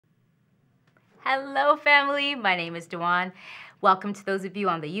Hello, family. My name is Dewan. Welcome to those of you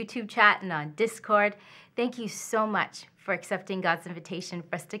on the YouTube chat and on Discord. Thank you so much for accepting God's invitation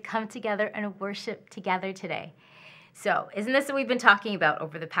for us to come together and worship together today. So, isn't this what we've been talking about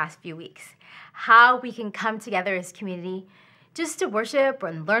over the past few weeks? How we can come together as community just to worship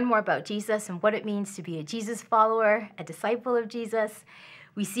and learn more about Jesus and what it means to be a Jesus follower, a disciple of Jesus.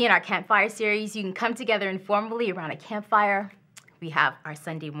 We see in our campfire series, you can come together informally around a campfire. We have our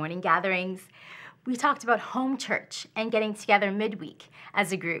Sunday morning gatherings. We talked about home church and getting together midweek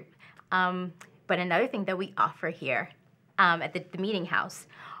as a group. But another thing that we offer here at the meeting house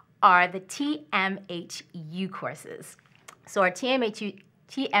are the TMHU courses. So our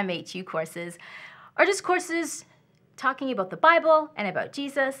TMHU courses are just courses talking about the Bible and about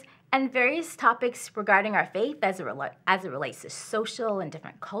Jesus and various topics regarding our faith as it relates to social and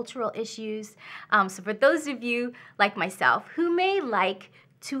different cultural issues. So for those of you like myself who may like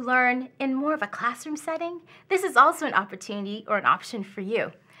to learn in more of a classroom setting, this is also an opportunity or an option for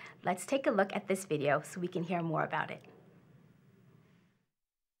you. Let's take a look at this video so we can hear more about it.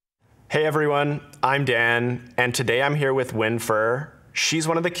 Hey everyone, I'm Dan, and today I'm here with Winfur. She's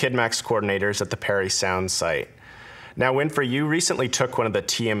one of the KidMax coordinators at the Perry Sound site. Now, Winfur, you recently took one of the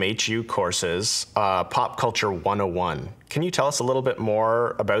TMHU courses, Pop Culture 101. Can you tell us a little bit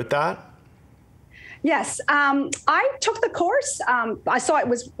more about that? Yes, I took the course. I saw it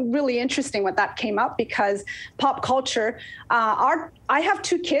was really interesting when that came up because pop culture, I have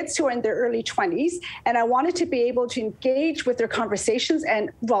two kids who are in their early 20s, and I wanted to be able to engage with their conversations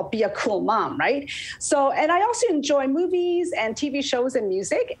and, well, be a cool mom, right? So, and I also enjoy movies and TV shows and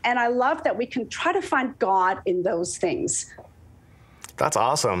music, and I love that we can try to find God in those things. That's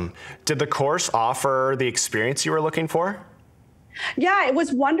awesome. Did the course offer the experience you were looking for? Yeah, it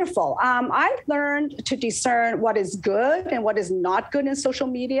was wonderful. I learned to discern what is good and what is not good in social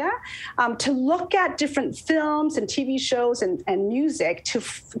media, to look at different films and TV shows and music, to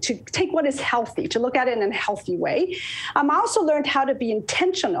take what is healthy, to look at it in a healthy way. I also learned how to be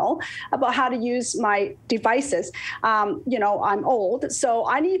intentional about how to use my devices. You know, I'm old, so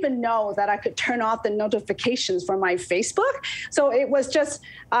I didn't even know that I could turn off the notifications from my Facebook. So it was just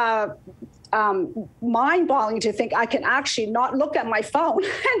mind-boggling to think I can actually not look at my phone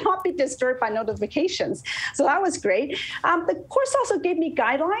and not be disturbed by notifications. So that was great. The course also gave me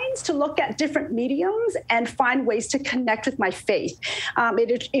guidelines to look at different mediums and find ways to connect with my faith.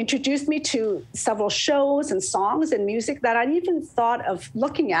 It introduced me to several shows and songs and music that I didn't even thought of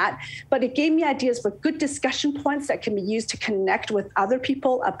looking at, but it gave me ideas for good discussion points that can be used to connect with other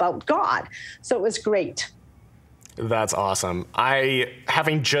people about God. So it was great. That's awesome. I,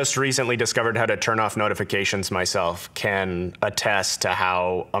 having just recently discovered how to turn off notifications myself, can attest to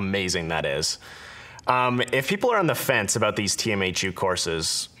how amazing that is. If people are on the fence about these TMHU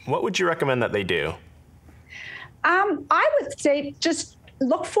courses, what would you recommend that they do? I would say just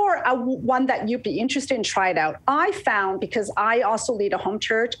look for one that you'd be interested in, try it out. I found, because I also lead a home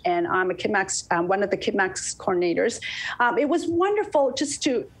church and I'm a KidMax, one of the KidMax coordinators, it was wonderful just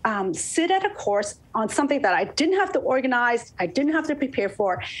to sit at a course on something that I didn't have to organize, I didn't have to prepare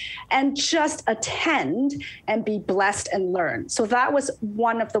for, and just attend and be blessed and learn. So that was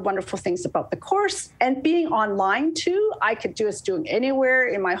one of the wonderful things about the course. And being online too, I could do it anywhere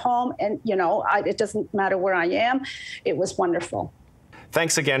in my home, and you know, it doesn't matter where I am. It was wonderful.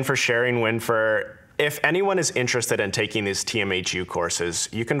 Thanks again for sharing, Winfur. If anyone is interested in taking these TMHU courses,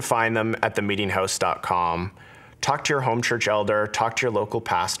 you can find them at themeetinghouse.com. Talk to your home church elder, talk to your local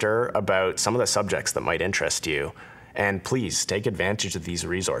pastor about some of the subjects that might interest you, and please take advantage of these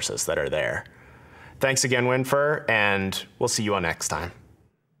resources that are there. Thanks again, Winfur, and we'll see you all next time.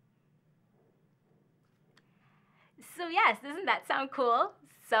 So yes, doesn't that sound cool?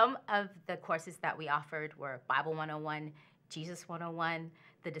 Some of the courses that we offered were Bible 101, Jesus 101,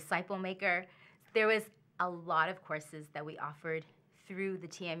 the Disciple Maker. There was a lot of courses that we offered through the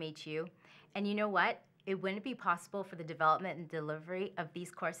TMHU. And you know what? It wouldn't be possible for the development and delivery of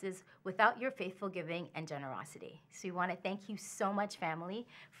these courses without your faithful giving and generosity. So we want to thank you so much, family,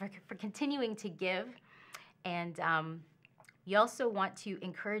 for continuing to give. And we also want to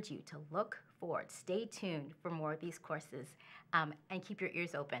encourage you to look forward, stay tuned for more of these courses, and keep your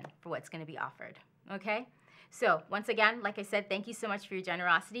ears open for what's going to be offered, okay? So once again, like I said, thank you so much for your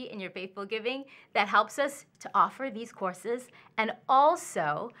generosity and your faithful giving. That helps us to offer these courses. And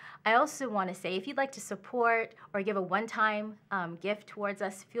also, I also want to say, if you'd like to support or give a one-time gift towards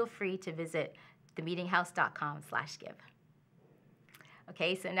us, feel free to visit themeetinghouse.com/give.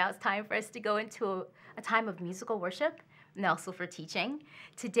 Okay, so now it's time for us to go into a time of musical worship and also for teaching.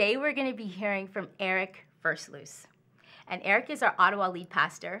 Today, we're going to be hearing from Eric Versluis. And Eric is our Ottawa lead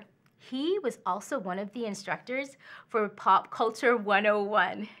pastor. He was also one of the instructors for Pop Culture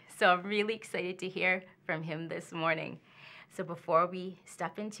 101. So I'm really excited to hear from him this morning. So before we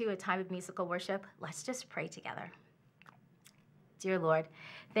step into a time of musical worship, let's just pray together. Dear Lord,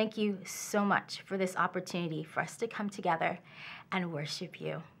 thank you so much for this opportunity for us to come together and worship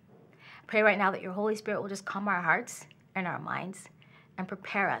you. I pray right now that your Holy Spirit will just calm our hearts and our minds and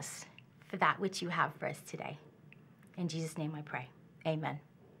prepare us for that which you have for us today. In Jesus' name I pray. Amen.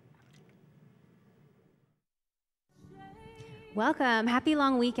 Welcome. Happy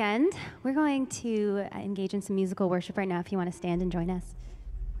long weekend. We're going to engage in some musical worship right now if you want to stand and join us.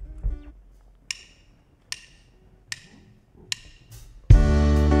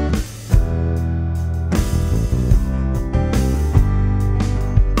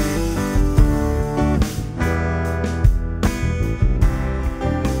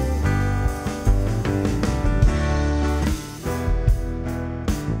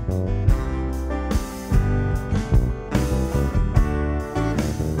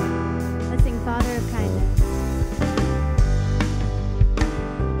 Let's sing Father of Kindness.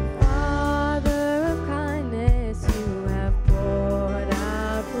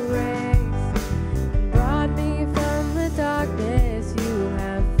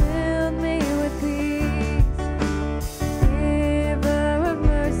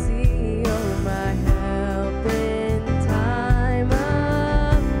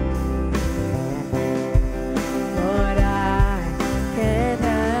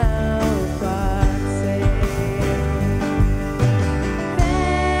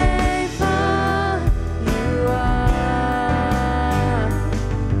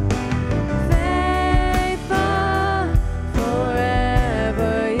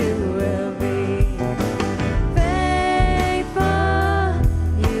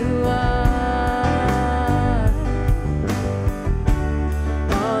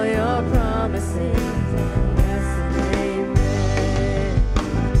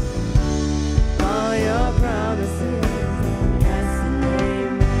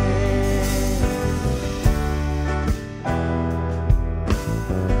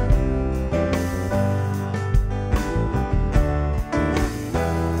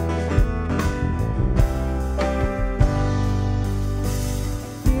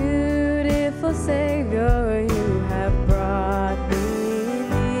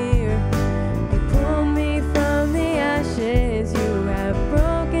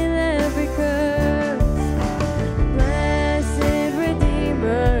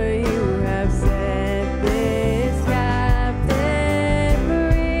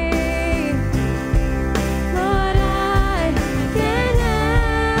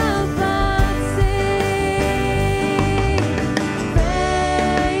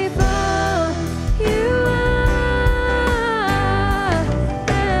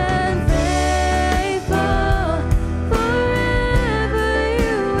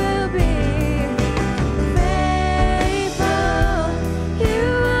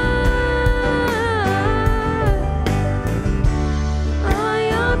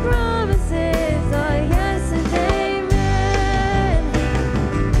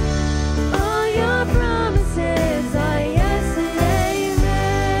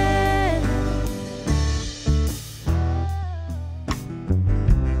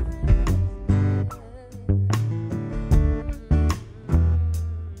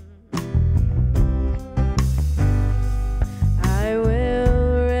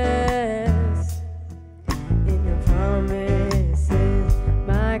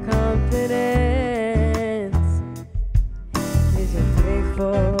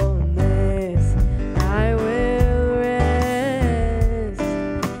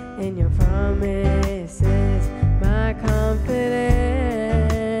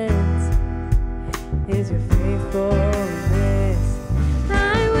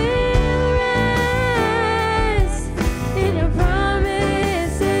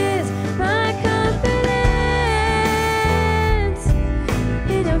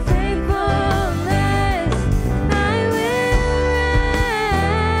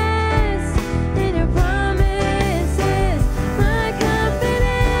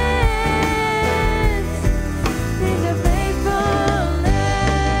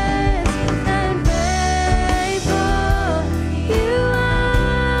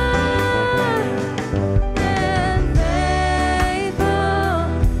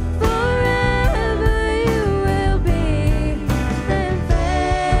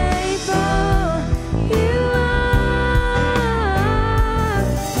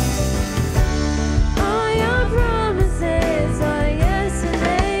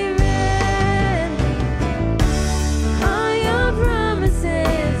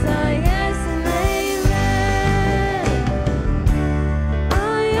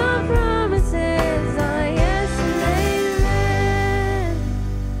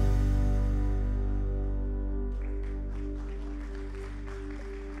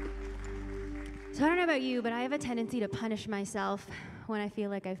 So I don't know about you, but I have a tendency to punish myself when I feel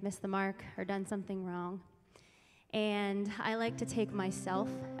like I've missed the mark or done something wrong. And I like to take myself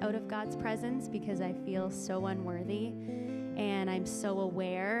out of God's presence because I feel so unworthy. And I'm so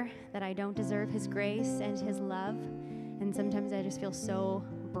aware that I don't deserve His grace and His love. And sometimes I just feel so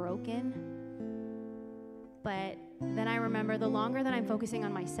broken. But then I remember the longer that I'm focusing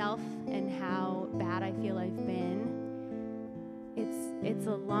on myself and how bad I feel I've been, it's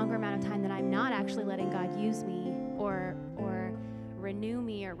a longer amount of time that I'm not actually letting God use me or renew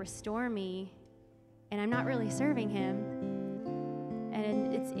me or restore me, and I'm not really serving Him.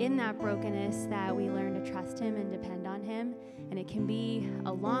 And it's in that brokenness that we learn to trust Him and depend on Him, and it can be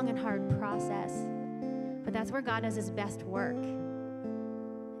a long and hard process, but that's where God does His best work.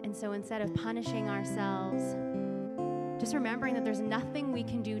 And so instead of punishing ourselves, just remembering that there's nothing we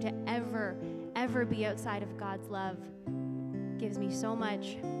can do to ever be outside of God's love gives me so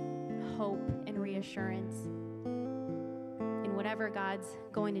much hope and reassurance in whatever God's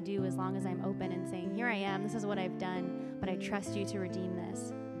going to do, as long as I'm open and saying, here I am, this is what I've done, but I trust you to redeem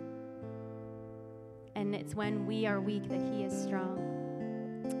this. And it's when we are weak that He is strong.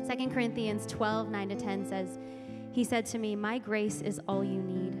 2 Corinthians 12:9-10 says, He said to me, my grace is all you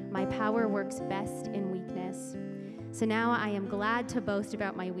need. My power works best in weakness. So now I am glad to boast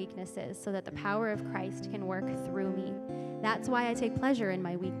about my weaknesses so that the power of Christ can work through me. That's why I take pleasure in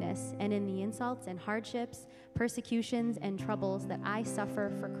my weakness and in the insults and hardships, persecutions and troubles that I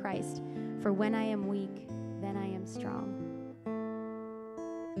suffer for Christ. For when I am weak, then I am strong.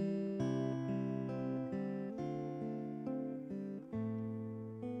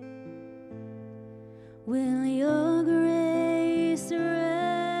 Will your grace run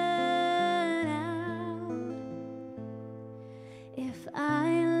out if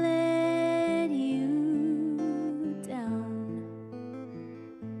I let you down?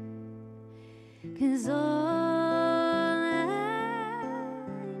 'Cause all I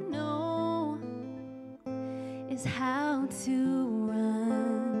know is how to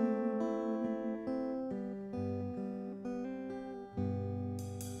run.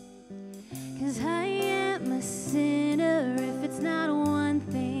 'Cause I am a sinner. If it's not one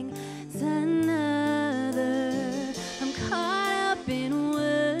thing, it's another. I'm caught up in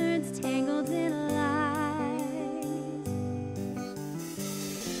words, tangled in lies.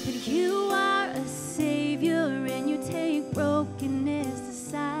 But you are a savior, and you take brokenness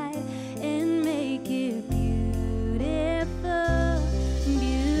aside and make it beautiful,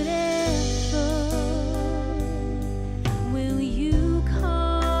 beautiful. Will you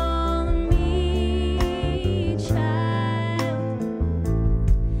call me child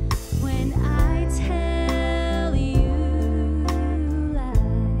when I tell you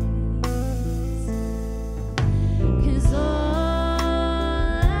lies? 'Cause all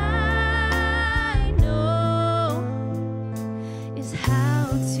I know is how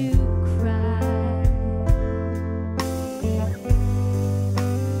to cry.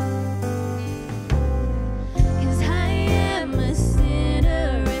 'Cause I am a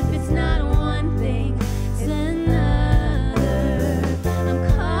sinner. If it's not one thing, it's another. I'm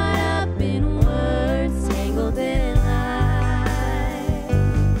caught up in words, tangled in lies.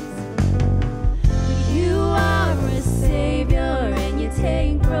 But you are a savior, and you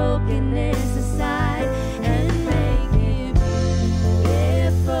take brokenness aside and make it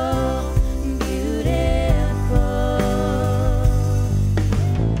beautiful, beautiful.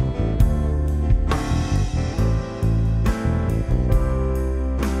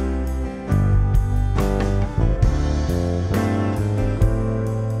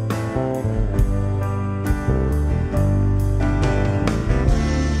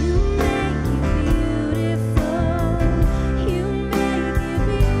 You make it beautiful. You make it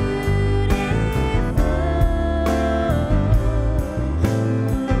beautiful.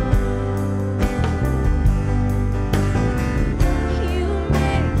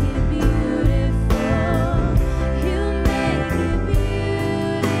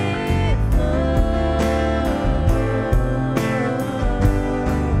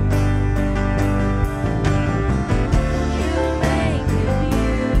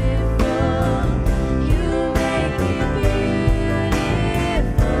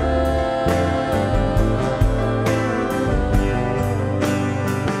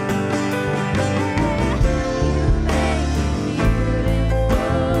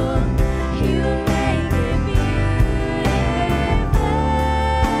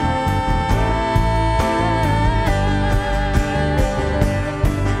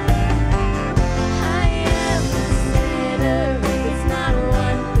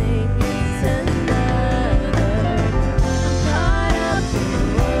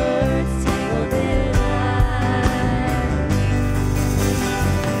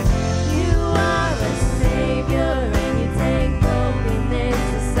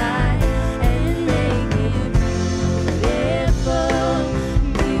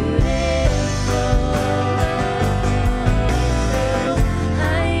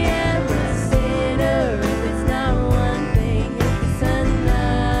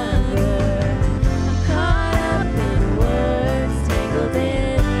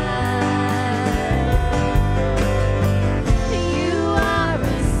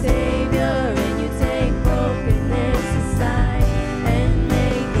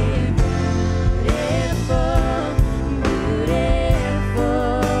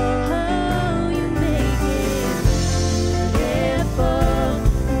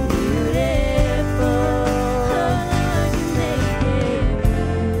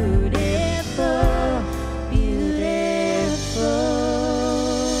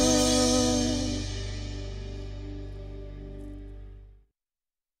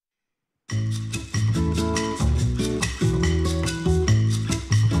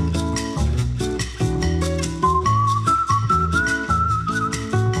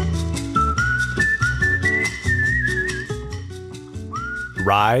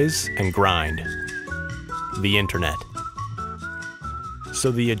 Rise and grind. The internet. So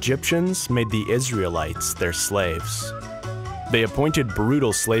the Egyptians made the Israelites their slaves. They appointed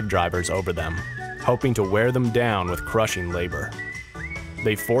brutal slave drivers over them, hoping to wear them down with crushing labor.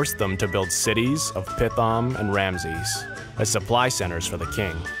 They forced them to build cities of Pithom and Ramses as supply centers for the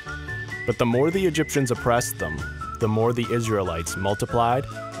king. But the more the Egyptians oppressed them, the more the Israelites multiplied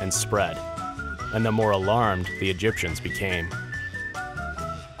and spread, and the more alarmed the Egyptians became.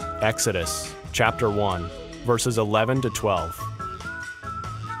 Exodus chapter 1, verses 11 to 12.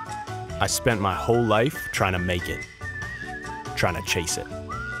 I spent my whole life trying to make it, trying to chase it.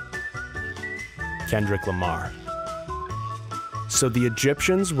 Kendrick Lamar. So the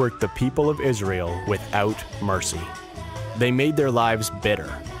Egyptians worked the people of Israel without mercy. They made their lives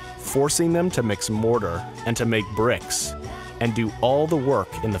bitter, forcing them to mix mortar and to make bricks and do all the work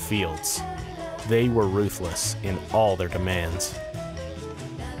in the fields. They were ruthless in all their demands.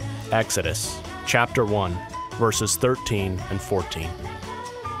 Exodus chapter 1, verses 13 and 14.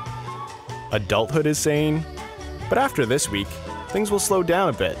 Adulthood is saying, but after this week, things will slow down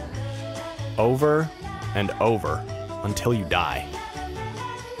a bit. Over and over until you die.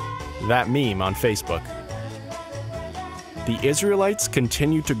 That meme on Facebook. The Israelites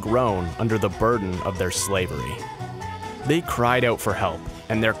continued to groan under the burden of their slavery. They cried out for help,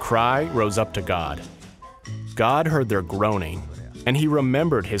 and their cry rose up to God. God heard their groaning, and he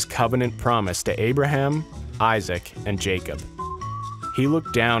remembered his covenant promise to Abraham, Isaac, and Jacob. He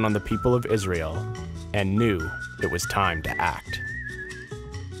looked down on the people of Israel and knew it was time to act.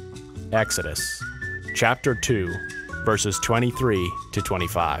 Exodus chapter 2, verses 23 to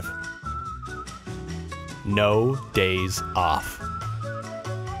 25. No days off.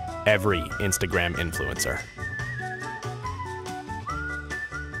 Every Instagram influencer.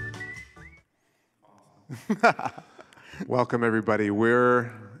 Welcome, everybody.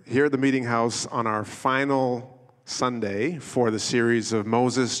 We're here at the Meeting House on our final Sunday for the series of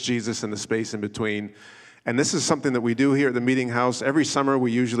Moses, Jesus, and the Space in Between. And this is something that we do here at the Meeting House. Every summer,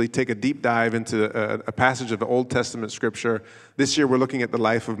 we usually take a deep dive into a passage of the Old Testament Scripture. This year, we're looking at the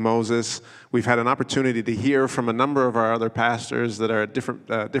life of Moses. We've had an opportunity to hear from a number of our other pastors that are at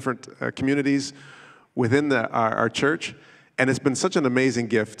different communities within our church. And it's been such an amazing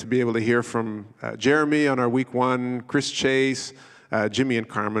gift to be able to hear from Jeremy on our week one, Chris Chase, Jimmy and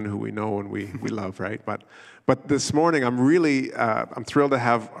Carmen, who we know and we love, right? But this morning, I'm thrilled to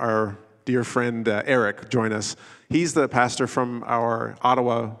have our dear friend Eric join us. He's the pastor from our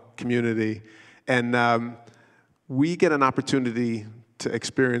Ottawa community, and we get an opportunity to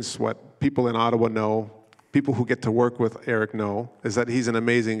experience what people in Ottawa know, people who get to work with Eric know, is that he's an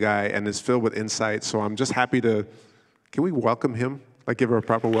amazing guy and is filled with insight. So I'm just happy to, can we welcome him? Like give her a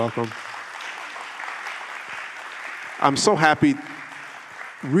proper welcome. I'm so happy,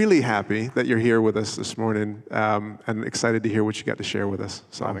 really happy that you're here with us this morning, and excited to hear what you got to share with us.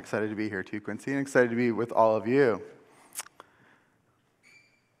 So I'm excited to be here too, Quincy, and excited to be with all of you.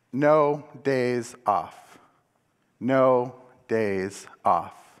 No days off. No days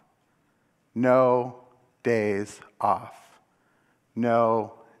off. No days off.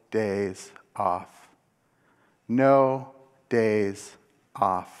 No days off. No days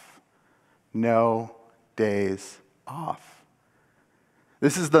off. No days off.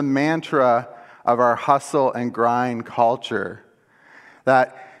 This is the mantra of our hustle and grind culture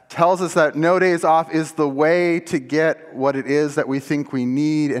that tells us that no days off is the way to get what it is that we think we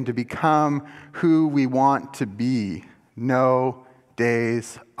need and to become who we want to be. No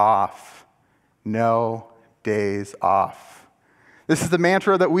days off. No days off. This is the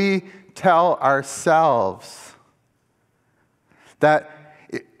mantra that we tell ourselves. That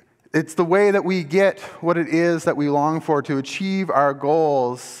it's the way that we get what it is that we long for to achieve our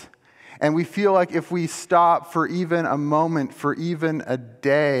goals. And we feel like if we stop for even a moment, for even a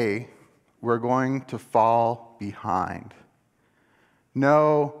day, we're going to fall behind.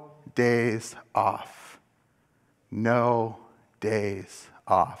 No days off. No days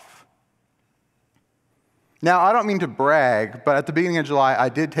off. Now, I don't mean to brag, but at the beginning of July, I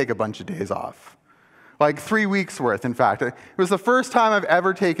did take a bunch of days off. Like 3 weeks worth, in fact. It was the first time I've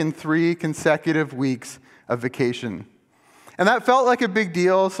ever taken 3 consecutive weeks of vacation. And that felt like a big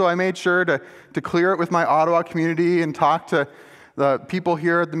deal, so I made sure to clear it with my Ottawa community and talk to the people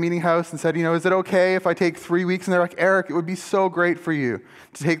here at the Meeting House and said, is it okay if I take 3 weeks? And they're like, Eric, it would be so great for you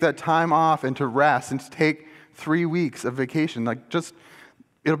to take that time off and to rest and to take 3 weeks of vacation.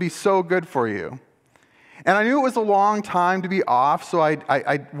 It'll be so good for you. And I knew it was a long time to be off, so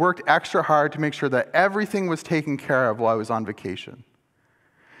I worked extra hard to make sure that everything was taken care of while I was on vacation.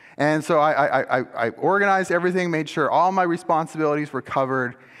 And so I organized everything, made sure all my responsibilities were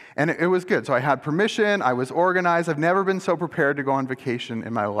covered, and it was good. So I had permission, I was organized. I've never been so prepared to go on vacation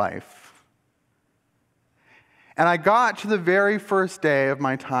in my life. And I got to the very first day of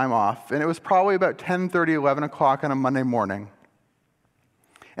my time off, and it was probably about 10:30, 11 o'clock on a Monday morning.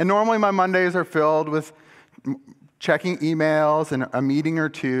 And normally my Mondays are filled with checking emails and a meeting or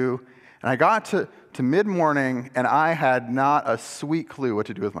two. And I got to mid-morning, and I had not a sweet clue what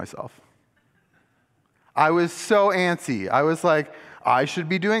to do with myself. I was so antsy. I was like, I should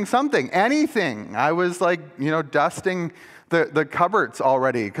be doing something, anything. I was like, dusting the cupboards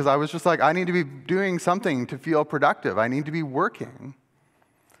already, because I was just like, I need to be doing something to feel productive. I need to be working.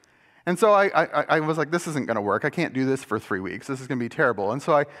 And so I was like, this isn't going to work. I can't do this for 3 weeks. This is going to be terrible. And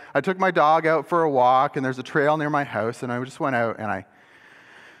so I took my dog out for a walk, and there's a trail near my house, and I just went out, and I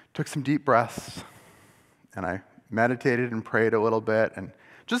took some deep breaths, and I meditated and prayed a little bit, and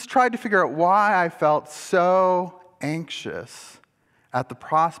just tried to figure out why I felt so anxious at the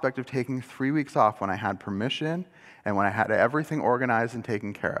prospect of taking 3 weeks off when I had permission and when I had everything organized and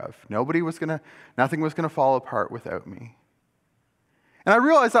taken care of. Nothing was going to fall apart without me. And I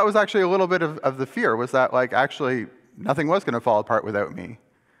realized that was actually a little bit of the fear, was that actually nothing was going to fall apart without me.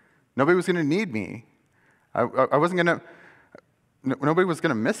 Nobody was going to need me. Nobody was going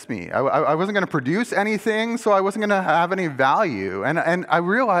to miss me. I wasn't going to produce anything, so I wasn't going to have any value. And I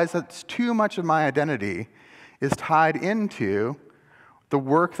realized that too much of my identity is tied into the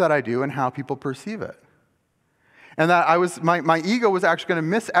work that I do and how people perceive it. And that my ego was actually going to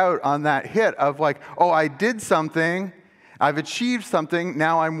miss out on that hit of I did something, I've achieved something,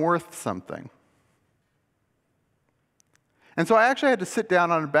 now I'm worth something. And so I actually had to sit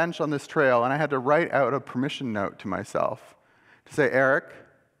down on a bench on this trail, and I had to write out a permission note to myself to say, Eric,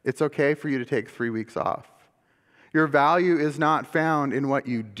 it's okay for you to take 3 weeks off. Your value is not found in what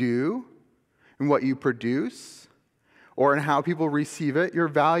you do, in what you produce, or in how people receive it. Your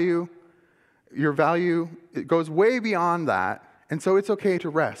value, it goes way beyond that, and so it's okay to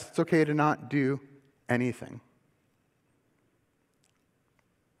rest. It's okay to not do anything.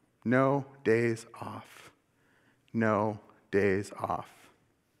 No days off. No days off.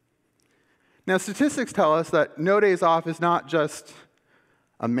 Now, statistics tell us that no days off is not just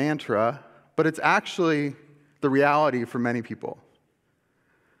a mantra, but it's actually the reality for many people.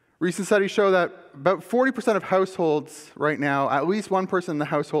 Recent studies show that about 40% of households right now, at least one person in the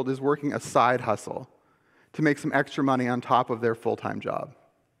household is working a side hustle to make some extra money on top of their full-time job.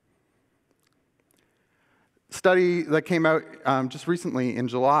 Study that came out just recently in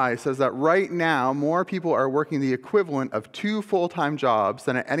July says that right now, more people are working the equivalent of 2 full-time jobs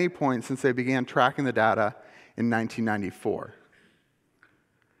than at any point since they began tracking the data in 1994.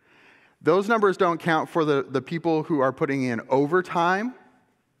 Those numbers don't count for the people who are putting in overtime,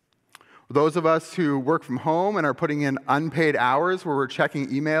 those of us who work from home and are putting in unpaid hours where we're checking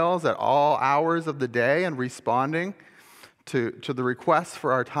emails at all hours of the day and responding to the requests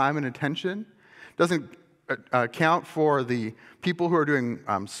for our time and attention. Doesn't account for the people who are doing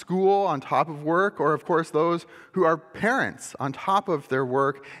school on top of work, or of course those who are parents on top of their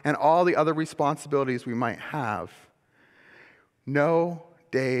work and all the other responsibilities we might have. No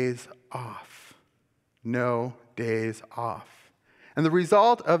days off. No days off. And the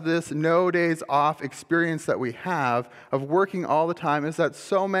result of this no days off experience that we have of working all the time is that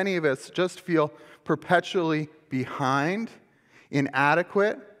so many of us just feel perpetually behind,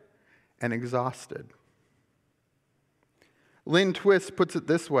 inadequate, and exhausted. Lynn Twist puts it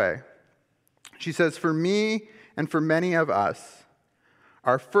this way. She says, for me and for many of us,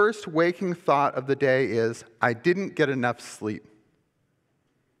 our first waking thought of the day is, I didn't get enough sleep.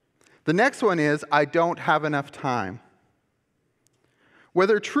 The next one is, I don't have enough time.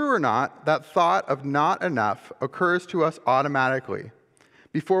 Whether true or not, that thought of not enough occurs to us automatically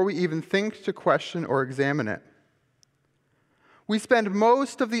before we even think to question or examine it. We spend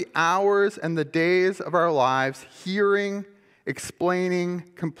most of the hours and the days of our lives hearing,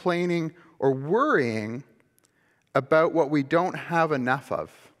 explaining, complaining, or worrying about what we don't have enough of.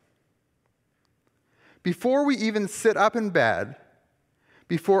 Before we even sit up in bed,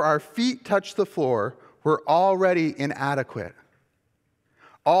 before our feet touch the floor, we're already inadequate,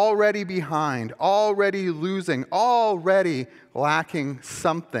 already behind, already losing, already lacking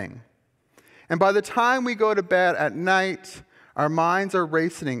something. And by the time we go to bed at night, our minds are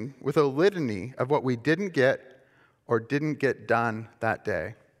racing with a litany of what we didn't get or didn't get done that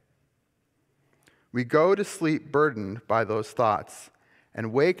day. We go to sleep burdened by those thoughts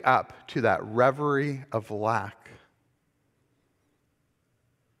and wake up to that reverie of lack.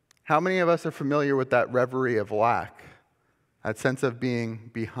 How many of us are familiar with that reverie of lack? that sense of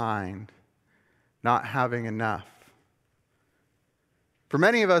being behind, not having enough. For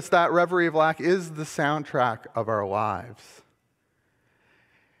many of us, that reverie of lack is the soundtrack of our lives.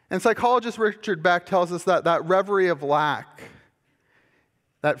 And psychologist Richard Beck tells us that that reverie of lack,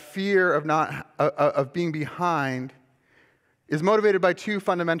 that fear of being behind, is motivated by two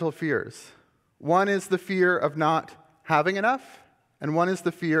fundamental fears. One is the fear of not having enough, and one is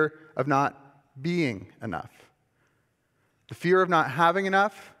the fear of not being enough. The fear of not having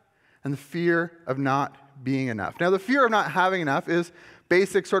enough and the fear of not being enough. Now, the fear of not having enough is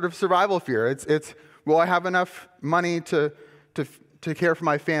basic sort of survival fear. It's will I have enough money to care for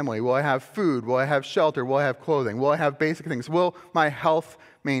my family? Will I have food? Will I have shelter? Will I have clothing? Will I have basic things? Will my health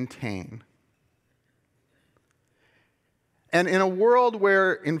maintain? And in a world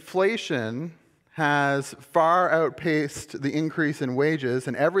where inflation has far outpaced the increase in wages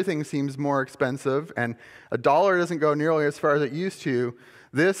and everything seems more expensive and a dollar doesn't go nearly as far as it used to,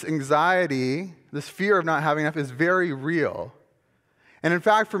 this anxiety, this fear of not having enough is very real. And in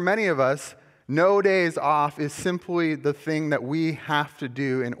fact, for many of us, no days off is simply the thing that we have to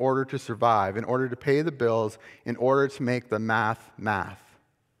do in order to survive, in order to pay the bills, in order to make the math.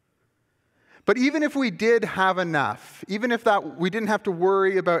 But even if we did have enough, even if we didn't have to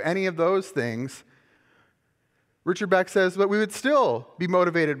worry about any of those things, Richard Beck says that we would still be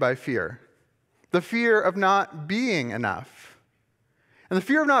motivated by fear. The fear of not being enough. And the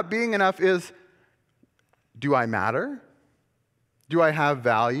fear of not being enough is, do I matter? Do I have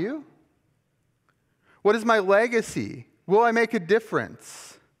value? What is my legacy? Will I make a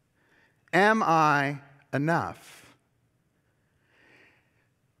difference? Am I enough?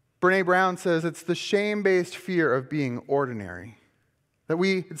 Brene Brown says it's the shame-based fear of being ordinary.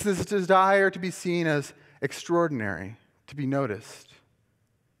 It's this desire to be seen as extraordinary, to be noticed,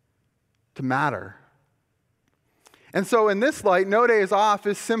 to matter. And so in this light, no days off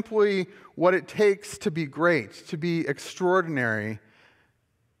is simply what it takes to be great, to be extraordinary,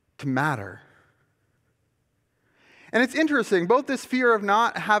 to matter. And it's interesting, both this fear of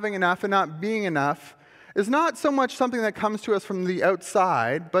not having enough and not being enough is not so much something that comes to us from the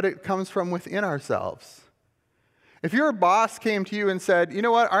outside, but it comes from within ourselves. If your boss came to you and said, you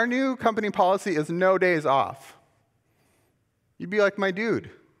know what, our new company policy is no days off, you'd be like, my dude,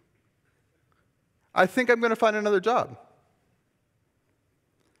 I think I'm going to find another job.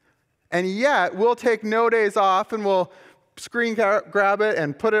 And yet, we'll take no days off and we'll screen grab it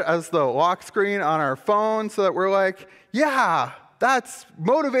and put it as the lock screen on our phone so that we're like, yeah, that's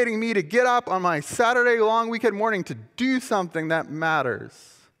motivating me to get up on my Saturday long weekend morning to do something that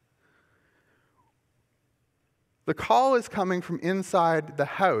matters. The call is coming from inside the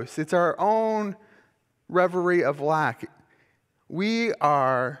house. It's our own reverie of lack. We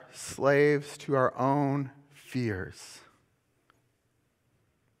are slaves to our own fears.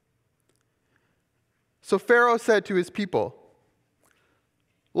 So Pharaoh said to his people,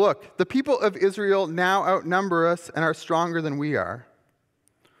 look, the people of Israel now outnumber us and are stronger than we are.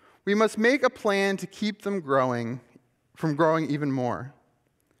 We must make a plan to keep them from growing even more.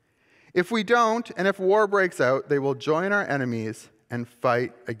 If we don't, and if war breaks out, they will join our enemies and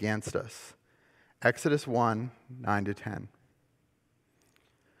fight against us. Exodus 1, 9-10.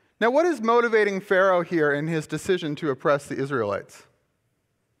 Now, what is motivating Pharaoh here in his decision to oppress the Israelites?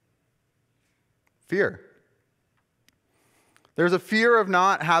 Fear. There's a fear of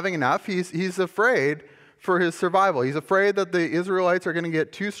not having enough. He's afraid for his survival. He's afraid that the Israelites are going to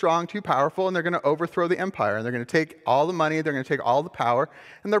get too strong, too powerful, and they're going to overthrow the empire. And they're going to take all the money, they're going to take all the power,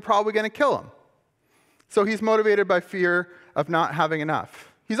 and they're probably going to kill him. So he's motivated by fear of not having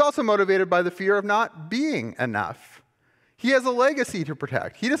enough. He's also motivated by the fear of not being enough. He has a legacy to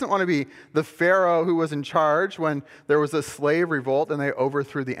protect. He doesn't want to be the Pharaoh who was in charge when there was a slave revolt and they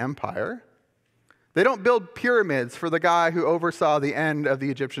overthrew the empire. They don't build pyramids for the guy who oversaw the end of the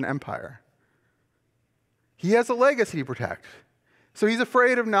Egyptian empire. He has a legacy to protect. So he's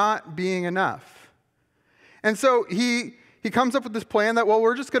afraid of not being enough. And so he comes up with this plan that, well,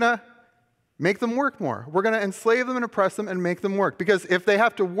 we're just going to make them work more. We're going to enslave them and oppress them and make them work. Because if they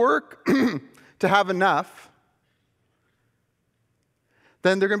have to work to have enough,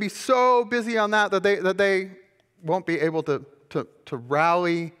 then they're going to be so busy on that they won't be able to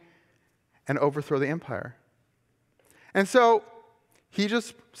rally and overthrow the empire. And so he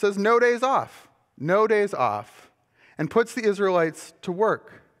just says no days off, and puts the Israelites to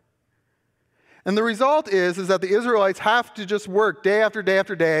work. And the result is that the Israelites have to just work day after day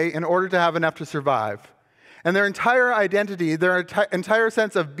after day in order to have enough to survive. And their entire identity, their entire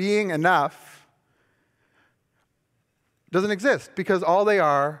sense of being enough doesn't exist because all they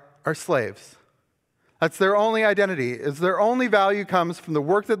are slaves. That's their only identity, is their only value comes from the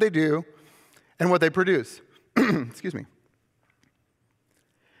work that they do and what they produce. Excuse me.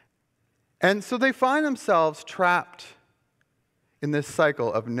 And so they find themselves trapped in this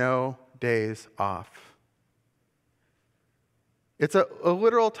cycle of no days off. It's a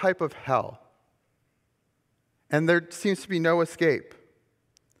literal type of hell. And there seems to be no escape.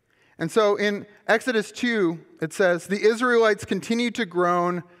 And so in Exodus 2, it says, the Israelites continued to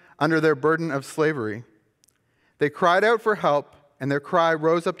groan under their burden of slavery. They cried out for help, and their cry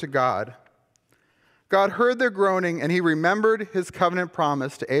rose up to God. God heard their groaning, and he remembered his covenant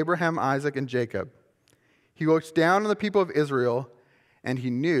promise to Abraham, Isaac, and Jacob. He looked down on the people of Israel, and he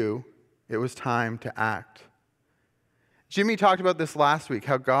knew it was time to act. Jimmy talked about this last week,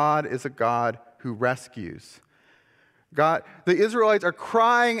 how God is a God who rescues. The Israelites are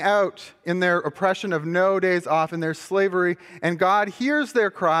crying out in their oppression of no days off, in their slavery, and God hears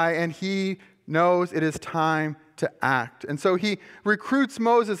their cry, and he knows it is time to act. And so he recruits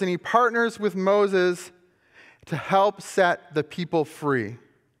Moses, and he partners with Moses to help set the people free.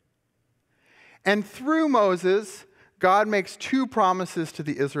 And through Moses, God makes two promises to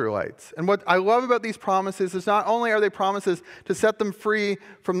the Israelites. And what I love about these promises is not only are they promises to set them free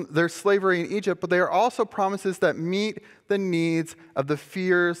from their slavery in Egypt, but they are also promises that meet the needs of the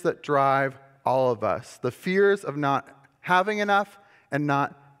fears that drive all of us. The fears of not having enough and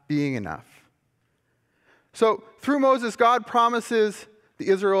not being enough. So through Moses, God promises the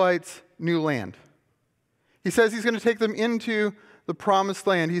Israelites new land. He says he's going to take them into the promised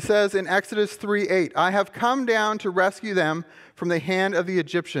land. He says in Exodus 3:8, I have come down to rescue them from the hand of the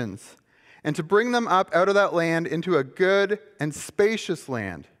Egyptians and to bring them up out of that land into a good and spacious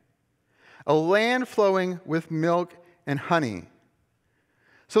land, a land flowing with milk and honey.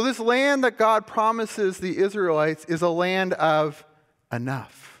 So this land that God promises the Israelites is a land of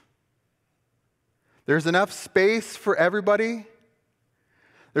enough. There's enough space for everybody.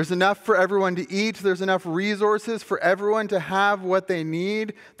 There's enough for everyone to eat. There's enough resources for everyone to have what they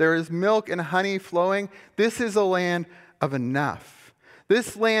need. There is milk and honey flowing. This is a land of enough.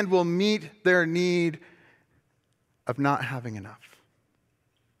 This land will meet their need of not having enough.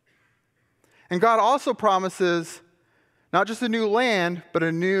 And God also promises not just a new land, but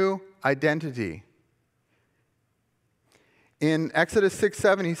a new identity. In Exodus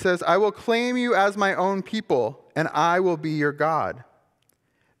 6:7, he says, I will claim you as my own people, and I will be your God.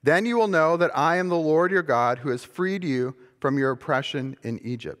 Then you will know that I am the Lord your God who has freed you from your oppression in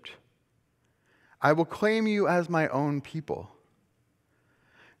Egypt. I will claim you as my own people.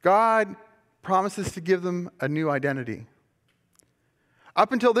 God promises to give them a new identity.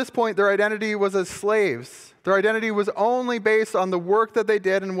 Up until this point, their identity was as slaves. Their identity was only based on the work that they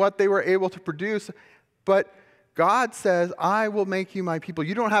did and what they were able to produce. But God says, I will make you my people.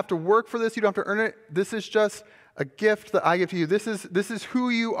 You don't have to work for this. You don't have to earn it. This is just a gift that I give to you. This is who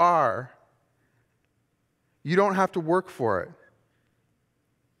you are. You don't have to work for it.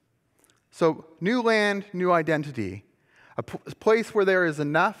 So, new land, new identity. A place where there is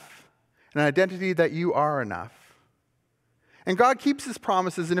enough, an identity that you are enough. And God keeps his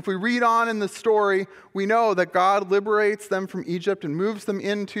promises, and if we read on in the story, we know that God liberates them from Egypt and moves them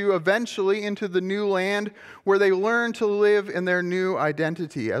eventually into the new land where they learn to live in their new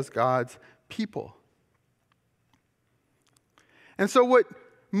identity as God's people. And so what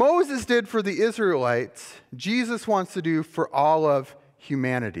Moses did for the Israelites, Jesus wants to do for all of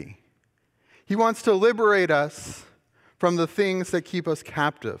humanity. He wants to liberate us from the things that keep us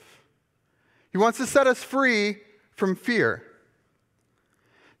captive. He wants to set us free from fear.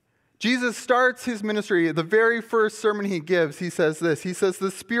 Jesus starts his ministry, the very first sermon he gives, he says this. He says,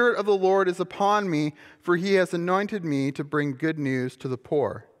 the Spirit of the Lord is upon me, for he has anointed me to bring good news to the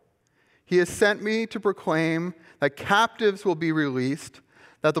poor. He has sent me to proclaim that captives will be released,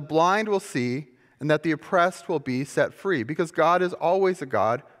 that the blind will see, and that the oppressed will be set free. Because God is always a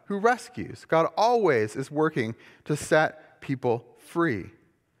God who rescues. God always is working to set people free.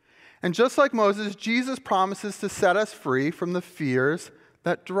 And just like Moses, Jesus promises to set us free from the fears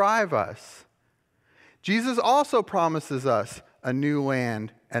that drive us. Jesus also promises us a new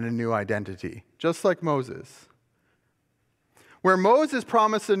land and a new identity, just like Moses. Where Moses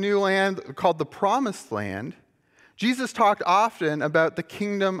promised a new land called the Promised Land, Jesus talked often about the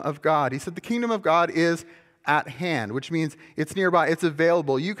kingdom of God. He said the kingdom of God is at hand, which means it's nearby, it's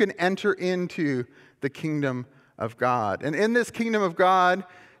available. You can enter into the kingdom of God. And in this kingdom of God,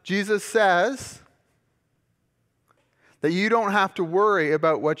 Jesus says that you don't have to worry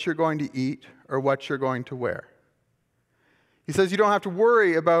about what you're going to eat or what you're going to wear. He says you don't have to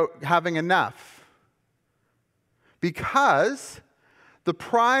worry about having enough, because the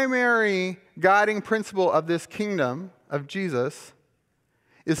primary guiding principle of this kingdom of Jesus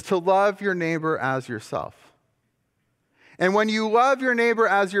is to love your neighbor as yourself. And when you love your neighbor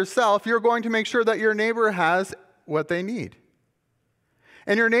as yourself, you're going to make sure that your neighbor has what they need.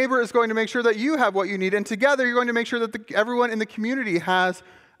 And your neighbor is going to make sure that you have what you need. And together, you're going to make sure that everyone in the community has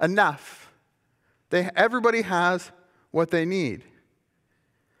enough. Everybody has what they need.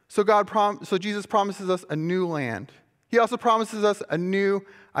 So Jesus promises us a new land. He also promises us a new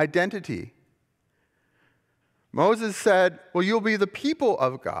identity. Moses said, well, you'll be the people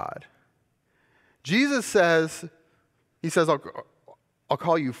of God. Jesus says, I'll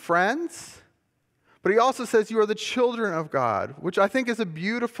call you friends. But he also says you are the children of God, which I think is a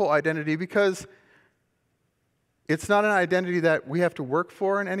beautiful identity because it's not an identity that we have to work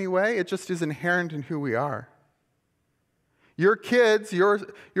for in any way. It just is inherent in who we are. Your kids,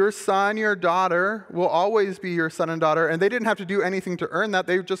 your son, your daughter will always be your son and daughter, and they didn't have to do anything to earn that.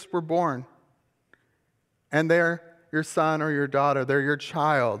 They just were born. And they're your son or your daughter. They're your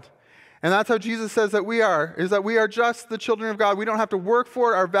child. And that's how Jesus says that we are, is that we are just the children of God. We don't have to work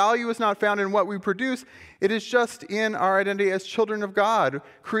for it. Our value is not found in what we produce. It is just in our identity as children of God,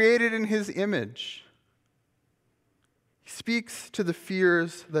 created in his image. He speaks to the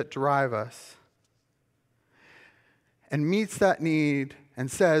fears that drive us and meets that need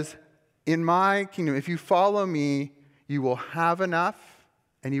and says, in my kingdom, if you follow me, you will have enough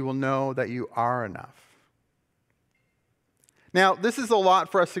and you will know that you are enough. Now, this is a lot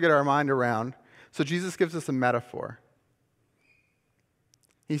for us to get our mind around, so Jesus gives us a metaphor.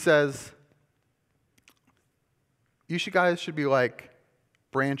 He says, you guys should be like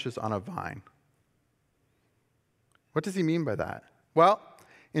branches on a vine. What does he mean by that? Well,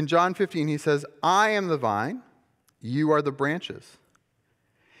 in John 15, he says, I am the vine, you are the branches.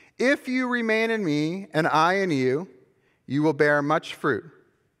 If you remain in me and I in you, you will bear much fruit.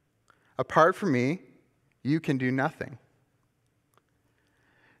 Apart from me, you can do nothing.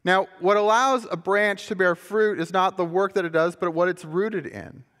 Now, what allows a branch to bear fruit is not the work that it does, but what it's rooted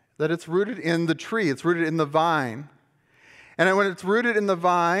in. That it's rooted in the tree, it's rooted in the vine. And when it's rooted in the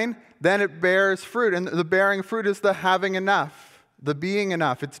vine, then it bears fruit. And the bearing fruit is the having enough, the being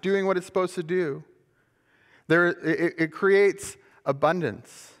enough. It's doing what it's supposed to do. It creates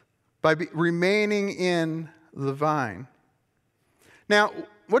abundance by remaining in the vine. Now,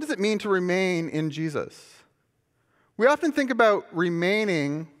 what does it mean to remain in Jesus? We often think about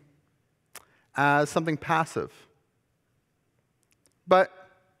remaining as something passive. But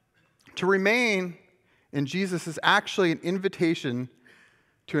to remain in Jesus is actually an invitation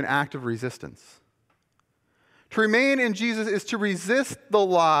to an act of resistance. To remain in Jesus is to resist the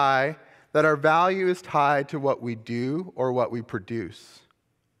lie that our value is tied to what we do or what we produce.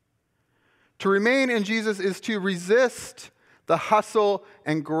 To remain in Jesus is to resist the hustle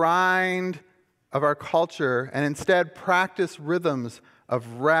and grind of our culture and instead practice rhythms of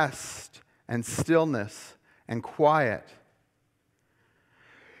rest and stillness and quiet.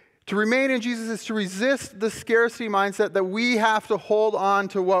 To remain in Jesus is to resist the scarcity mindset that we have to hold on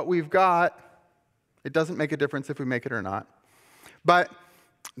to what we've got. It doesn't make a difference if we make it or not. But,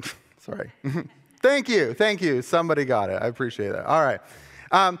 sorry. Thank you. Somebody got it. I appreciate that. All right.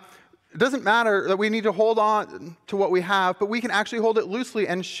 It doesn't matter that we need to hold on to what we have, but we can actually hold it loosely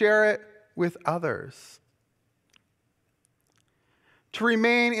and share it with others. To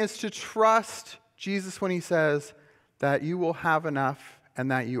remain is to trust Jesus when he says that you will have enough and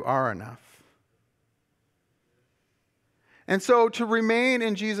that you are enough. And so to remain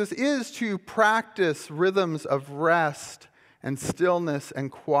in Jesus is to practice rhythms of rest and stillness and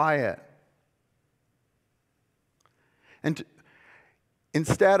quiet. And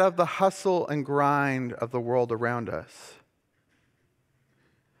instead of the hustle and grind of the world around us.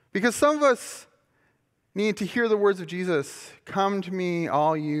 Because some of us need to hear the words of Jesus, come to me,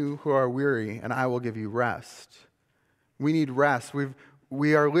 all you who are weary, and I will give you rest. We need rest.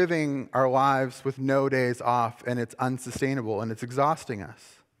 We are living our lives with no days off, and it's unsustainable, and it's exhausting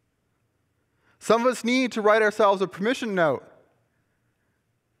us. Some of us need to write ourselves a permission note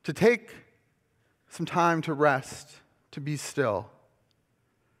to take some time to rest, to be still.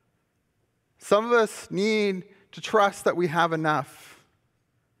 Some of us need to trust that we have enough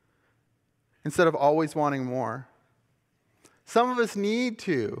instead of always wanting more. Some of us need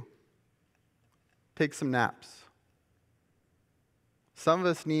to take some naps. Some of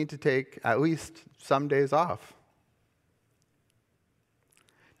us need to take at least some days off.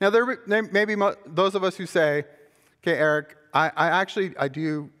 Now, there may be those of us who say, okay, Eric, I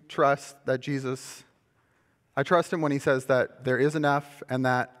do trust that Jesus, I trust him when he says that there is enough and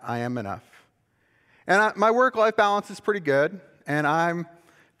that I am enough. And my work-life balance is pretty good, and I'm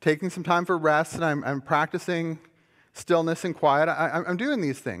taking some time for rest, and I'm practicing stillness and quiet. I'm doing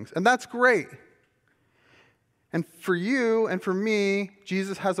these things, and that's great. And for you and for me,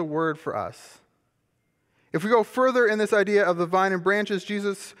 Jesus has a word for us. If we go further in this idea of the vine and branches,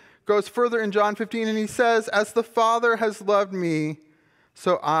 Jesus goes further in John 15, and he says, "As the Father has loved me,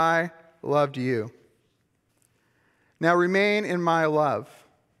 so I loved you. Now remain in my love.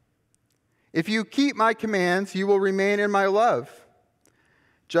 If you keep my commands, you will remain in my love,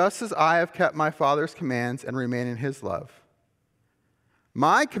 just as I have kept my Father's commands and remain in his love.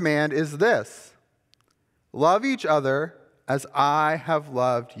 My command is this: love each other as I have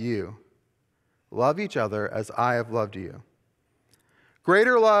loved you. Love each other as I have loved you.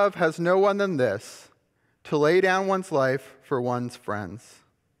 Greater love has no one than this, to lay down one's life for one's friends."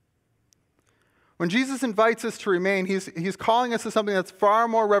 When Jesus invites us to remain, he's calling us to something that's far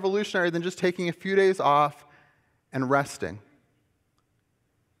more revolutionary than just taking a few days off and resting.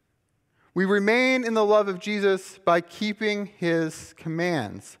 We remain in the love of Jesus by keeping his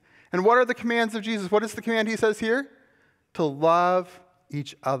commands. And what are the commands of Jesus? What is the command he says here? To love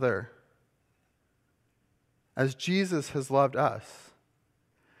each other as Jesus has loved us.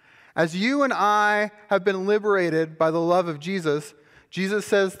 As you and I have been liberated by the love of Jesus, Jesus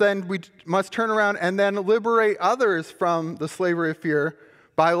says then we must turn around and then liberate others from the slavery of fear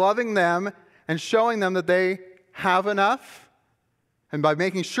by loving them and showing them that they have enough, and by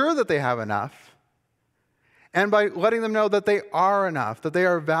making sure that they have enough, and by letting them know that they are enough, that they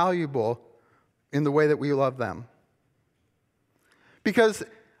are valuable in the way that we love them. Because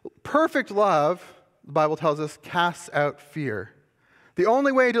perfect love, the Bible tells us, casts out fear. The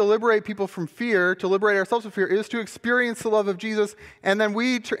only way to liberate people from fear, to liberate ourselves from fear, is to experience the love of Jesus, and then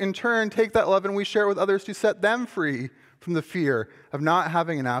we, in turn, take that love and we share it with others to set them free from the fear of not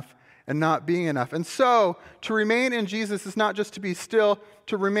having enough and not being enough. And so, to remain in Jesus is not just to be still.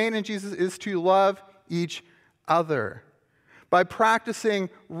 To remain in Jesus is to love each other by practicing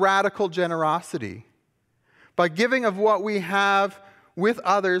radical generosity, by giving of what we have with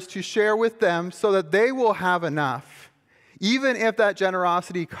others to share with them so that they will have enough, even if that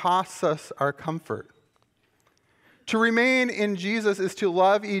generosity costs us our comfort. To remain in Jesus is to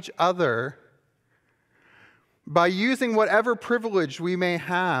love each other by using whatever privilege we may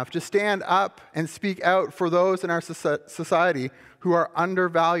have to stand up and speak out for those in our society who are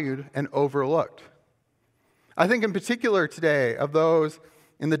undervalued and overlooked. I think in particular today of those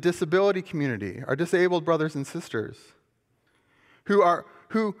in the disability community, our disabled brothers and sisters,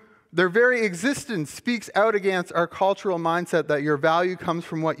 who their very existence speaks out against our cultural mindset that your value comes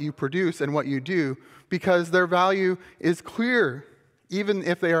from what you produce and what you do, because their value is clear, even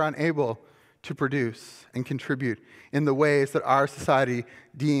if they are unable to produce and contribute in the ways that our society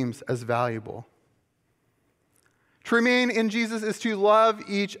deems as valuable. To remain in Jesus is to love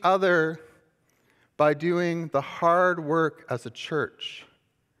each other by doing the hard work as a church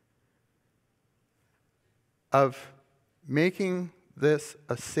of making this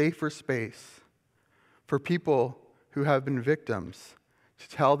a safer space for people who have been victims to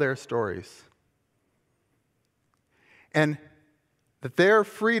tell their stories. And that their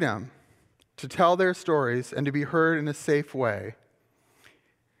freedom to tell their stories and to be heard in a safe way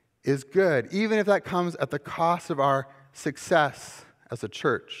is good, even if that comes at the cost of our success as a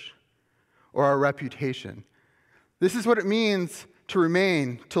church or our reputation. This is what it means to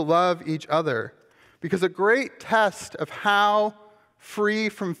remain, to love each other, because a great test of how free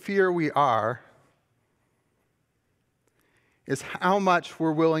from fear we are is how much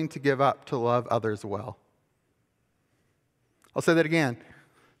we're willing to give up to love others well. I'll say that again.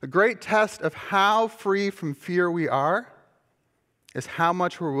 The great test of how free from fear we are is how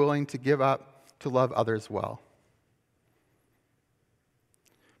much we're willing to give up to love others well.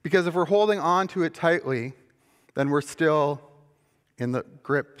 Because if we're holding on to it tightly, then we're still in the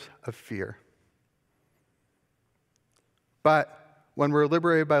grip of fear. But when we're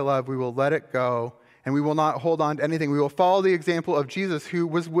liberated by love, we will let it go, and we will not hold on to anything. We will follow the example of Jesus, who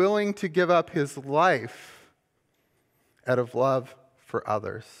was willing to give up his life out of love for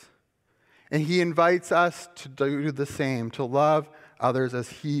others. And he invites us to do the same, to love others as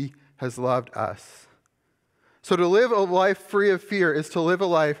he has loved us. So to live a life free of fear is to live a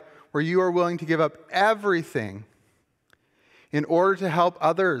life where you are willing to give up everything in order to help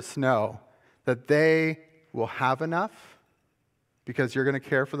others know that they will have enough because you're going to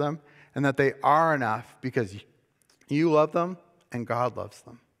care for them, and that they are enough because you love them and God loves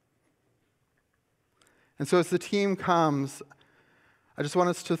them. And so as the team comes, I just want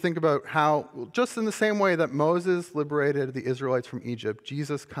us to think about how, just in the same way that Moses liberated the Israelites from Egypt,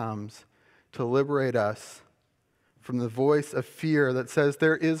 Jesus comes to liberate us from the voice of fear that says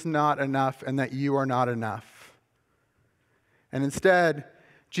there is not enough and that you are not enough. And instead,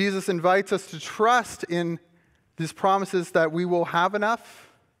 Jesus invites us to trust in these promises that we will have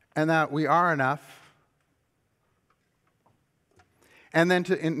enough and that we are enough. And then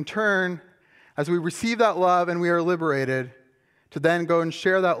to, in turn, as we receive that love and we are liberated, to then go and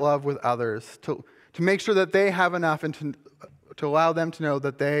share that love with others, to make sure that they have enough and to allow them to know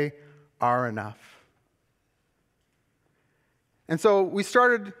that they are enough. And so we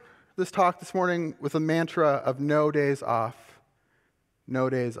started this talk this morning with a mantra of no days off. No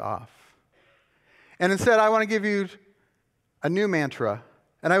days off. And instead, I want to give you a new mantra.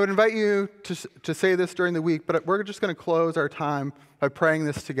 And I would invite you to say this during the week, but we're just going to close our time by praying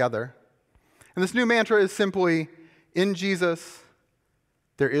this together. And this new mantra is simply, in Jesus,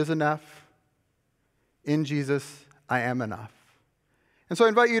 there is enough. In Jesus, I am enough. And so I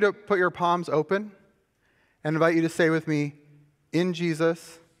invite you to put your palms open and invite you to say with me, in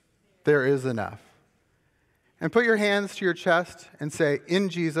Jesus, there is enough. And put your hands to your chest and say, in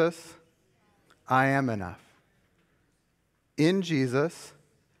Jesus, I am enough. In Jesus,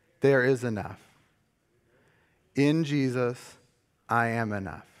 there is enough. In Jesus, I am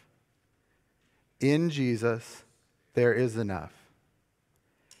enough. In Jesus, there is enough.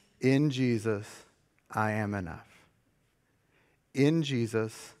 In Jesus, I am enough. In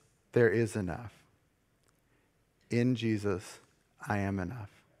Jesus, there is enough. In Jesus, I am enough.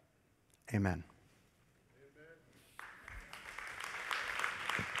 Amen.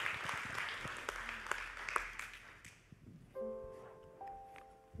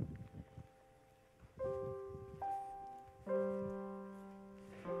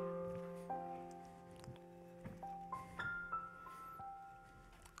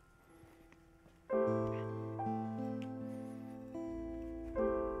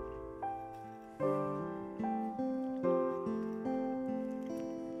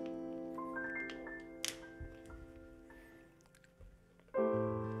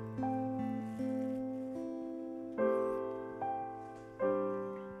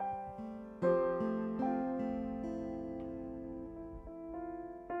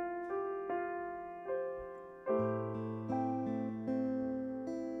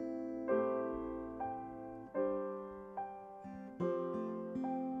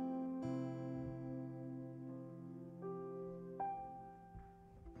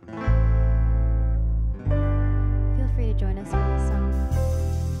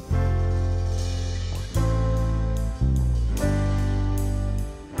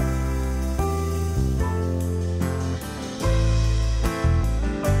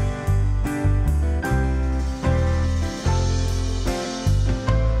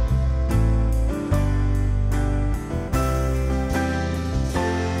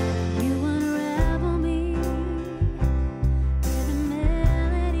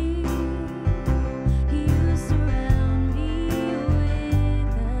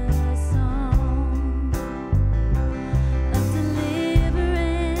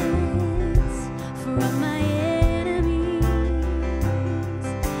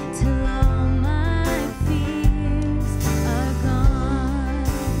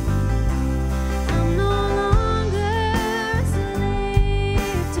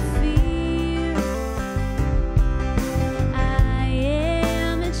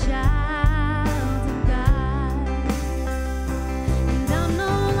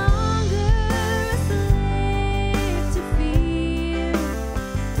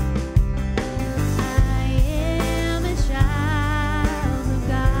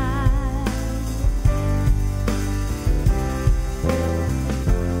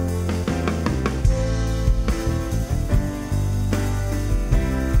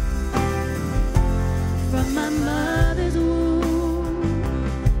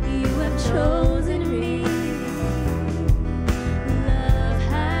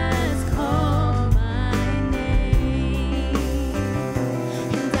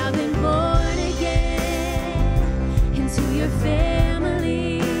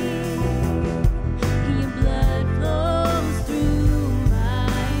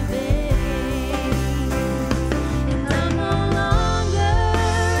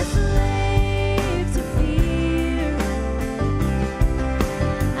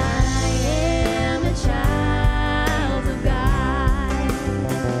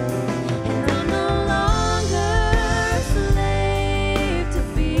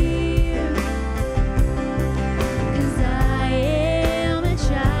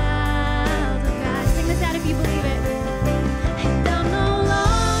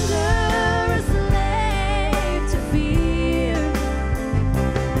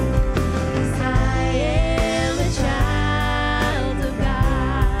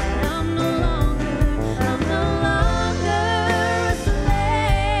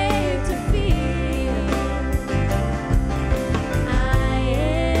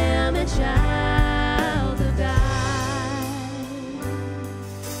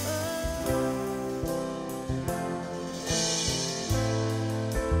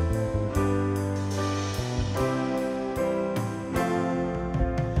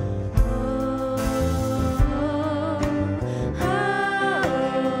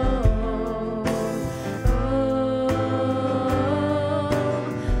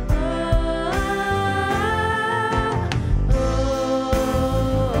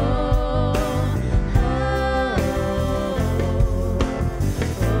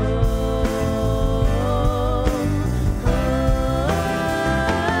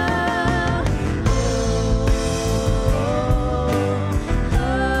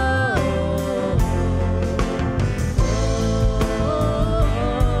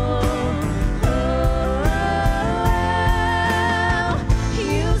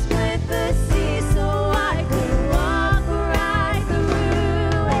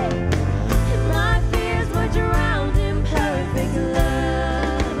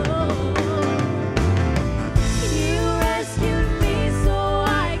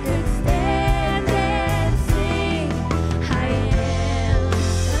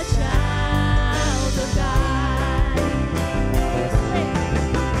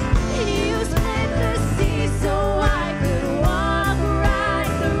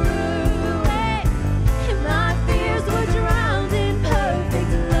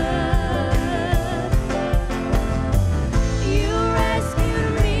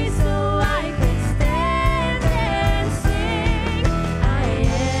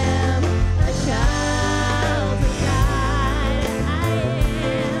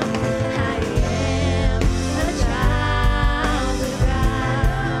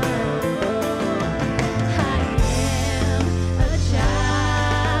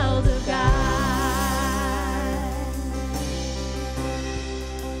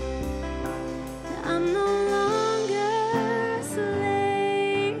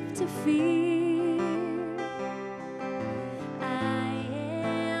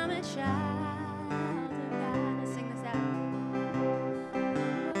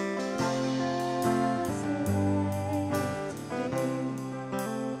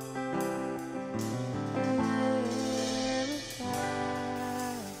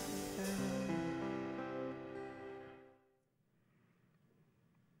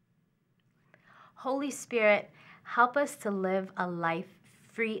 Holy Spirit, help us to live a life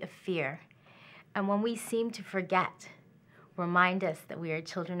free of fear. And when we seem to forget, remind us that we are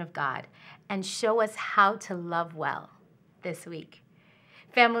children of God and show us how to love well this week.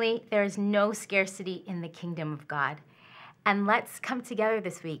 Family, there is no scarcity in the kingdom of God. And let's come together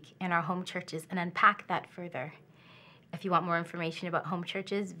this week in our home churches and unpack that further. If you want more information about home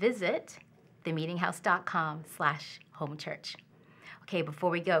churches, visit themeetinghouse.com/homechurch. Okay, before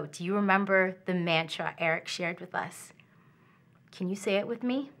we go, do you remember the mantra Eric shared with us? Can you say it with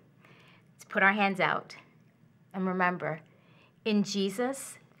me? Let's put our hands out and remember, in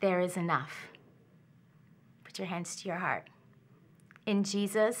Jesus, there is enough. Put your hands to your heart. In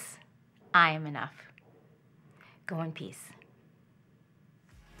Jesus, I am enough. Go in peace.